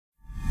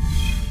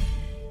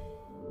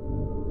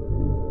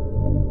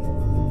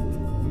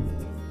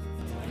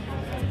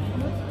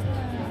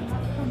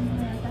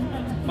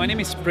My name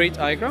is Priit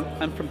Aigro.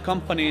 I'm from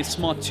company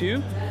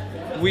SMARTdo.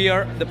 We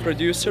are the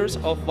producers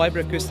of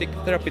Vibroacoustic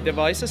therapy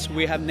devices.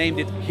 We have named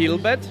it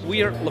healBed.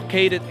 We are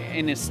located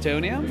in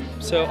Estonia,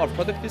 so our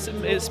product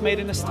is made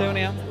in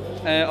Estonia.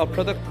 Our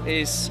product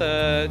is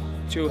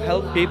to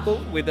help people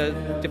with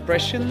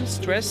depression,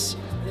 stress,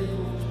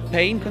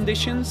 pain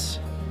conditions,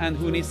 and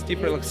who needs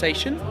deep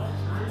relaxation.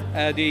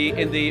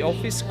 In the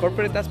office,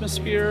 corporate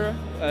atmosphere,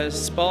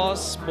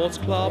 spas, sports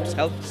clubs,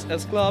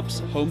 health clubs,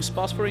 home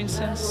spas for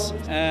instance.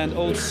 And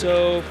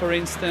also, for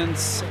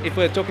instance, if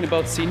we're talking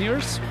about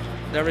seniors,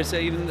 there is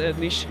even a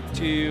niche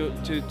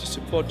to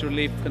support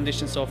relief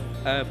conditions of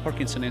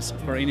Parkinsonism,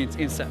 for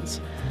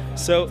instance.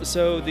 So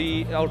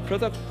our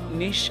product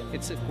niche,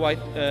 it's quite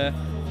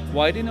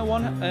wide in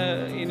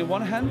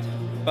one hand,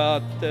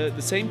 but at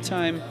the same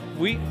time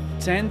we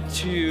tend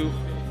to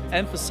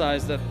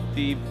emphasize that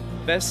the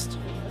best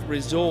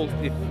result,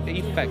 the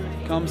effect,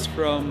 comes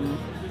from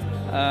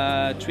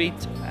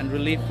treat and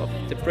relief of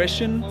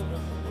depression,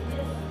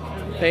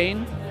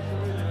 pain,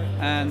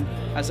 and,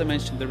 as I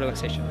mentioned, the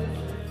relaxation.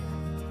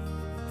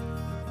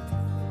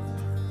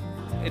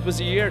 It was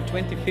the year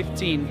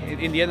 2015,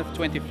 in the end of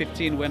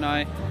 2015, when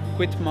I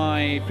quit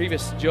my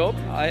previous job.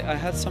 I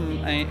had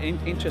some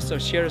interest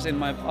or shares in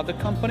my other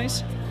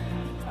companies,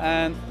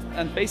 and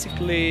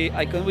basically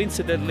I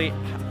coincidentally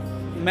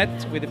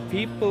met with the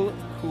people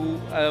who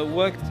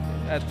worked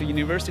at the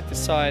university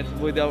side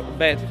with our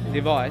bed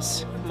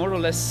device. More or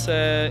less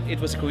it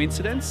was a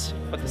coincidence,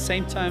 but at the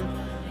same time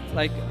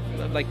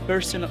like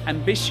personal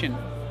ambition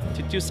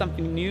to do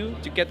something new,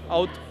 to get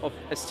out of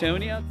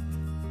Estonia.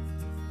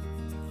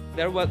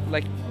 There were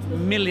like a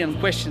million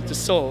questions to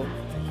solve,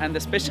 and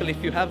especially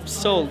if you have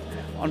sold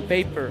on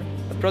paper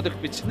a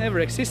product which never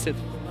existed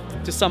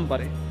to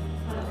somebody.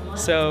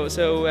 So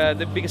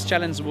the biggest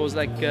challenge was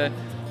like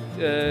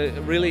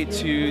really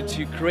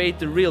to create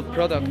the real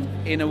product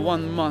in a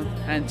 1 month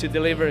and to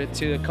deliver it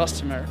to the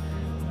customer.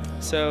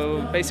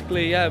 So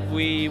basically, yeah,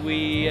 we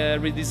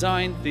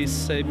redesigned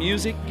this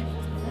music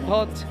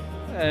pod,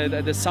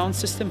 the sound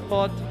system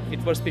pod.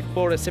 It was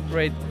before a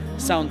separate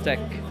sound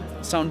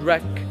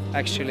rack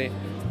actually.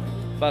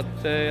 But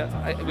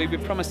we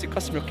promised the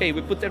customer, okay,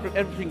 we put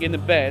everything in the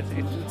bed.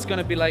 It's going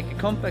to be like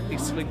compact,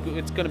 it's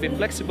going to be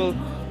flexible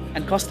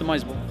and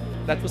customizable.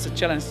 That was a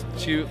challenge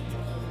to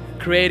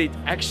create it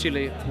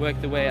actually work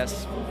the way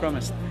as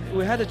promised.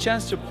 We had a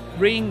chance to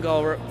bring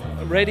our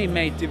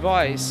ready-made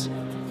device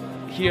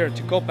here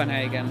to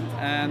Copenhagen,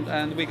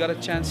 and we got a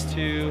chance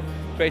to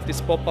create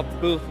this pop-up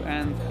booth,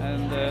 and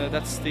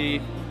that's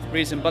the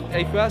reason. But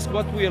if you ask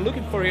what we are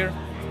looking for here,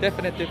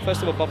 definitely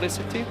first of all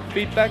publicity,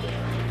 feedback.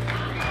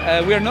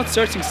 We are not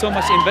searching so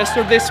much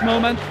investor this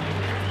moment,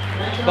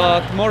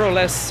 but more or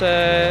less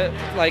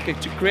like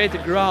to create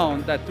a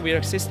ground that we are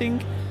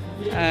existing,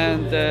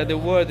 and the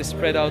word is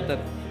spread out that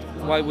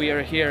why we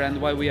are here and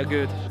why we are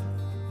good.